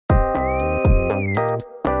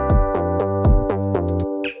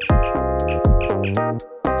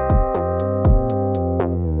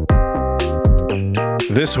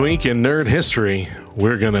This week in Nerd History,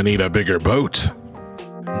 we're gonna need a bigger boat.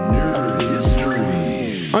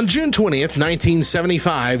 On June 20th,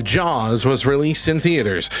 1975, Jaws was released in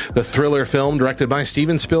theaters. The thriller film, directed by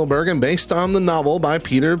Steven Spielberg and based on the novel by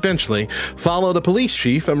Peter Benchley, followed a police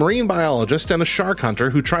chief, a marine biologist, and a shark hunter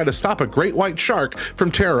who tried to stop a great white shark from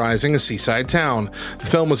terrorizing a seaside town. The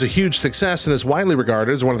film was a huge success and is widely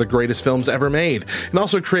regarded as one of the greatest films ever made. It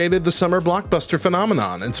also created the summer blockbuster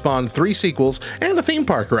phenomenon and spawned 3 sequels and a theme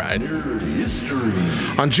park ride.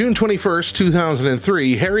 On June 21st,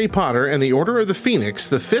 2003, Harry Potter and the Order of the Phoenix,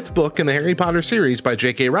 the 5th book in the Harry Potter series by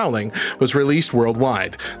J.K. Rowling, was released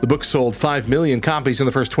worldwide. The book sold 5 million copies in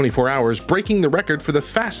the first 24 hours, breaking the record for the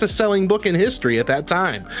fastest-selling book in history at that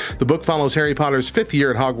time. The book follows Harry Potter's 5th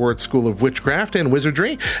year at Hogwarts School of Witchcraft and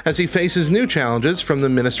Wizardry as he faces new challenges from the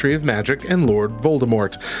Ministry of Magic and Lord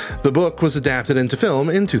Voldemort. The book was adapted into film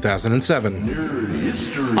in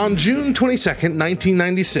 2007. On June 22nd,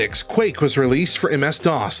 1996, Quake was released for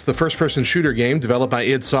MS-DOS. The first-person shooter game developed by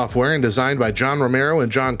id Software and designed by John Romero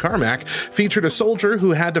and John Carmack featured a soldier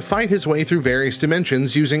who had to fight his way through various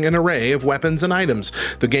dimensions using an array of weapons and items.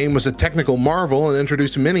 The game was a technical marvel and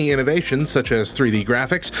introduced many innovations such as 3D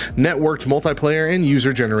graphics, networked multiplayer, and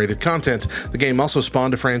user-generated content. The game also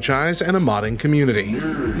spawned a franchise and a modding community.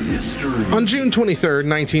 On June 23rd,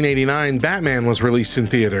 1989, Batman was released in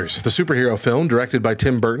theaters. The superhero film, directed by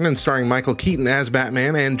Tim Burton and starring Michael Keaton as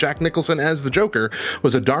Batman and Jack Nicholson as the Joker,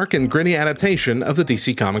 was a dark and gritty adaptation of the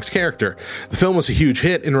DC Comics character. The film was a huge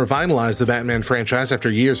hit and revitalized the Batman franchise after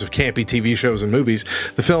years of campy TV shows and movies.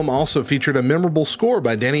 The film also featured a memorable score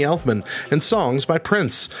by Danny Elfman and songs by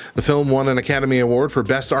Prince. The film won an Academy Award for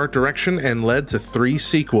Best Art Direction and led to 3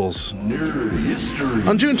 sequels.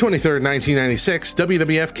 On June 23rd, 1996,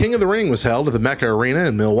 WWF King of the Ring was held at the Mecca Arena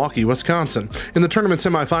in Milwaukee, Wisconsin. In the tournament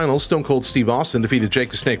semifinals, Stone Cold Steve Austin defeated Jake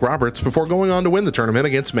the Snake Roberts before going on to win the tournament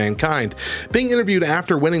against Mankind. Being interviewed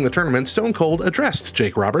after winning the tournament, Stone Cold addressed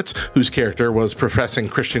Jake Roberts, whose character was professing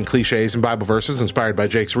Christian cliches and Bible verses inspired by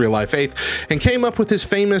Jake's real-life faith, and came up with his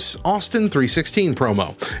famous Austin 3:16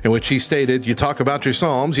 promo, in which he stated, "You talk about your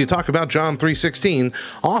Psalms, you talk about John 3:16.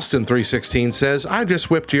 Austin 3:16 says, I just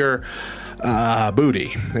whipped your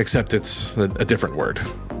booty," except it's a different word.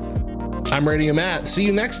 I'm Radio Matt. See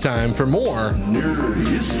you next time for more Nerd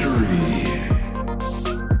History.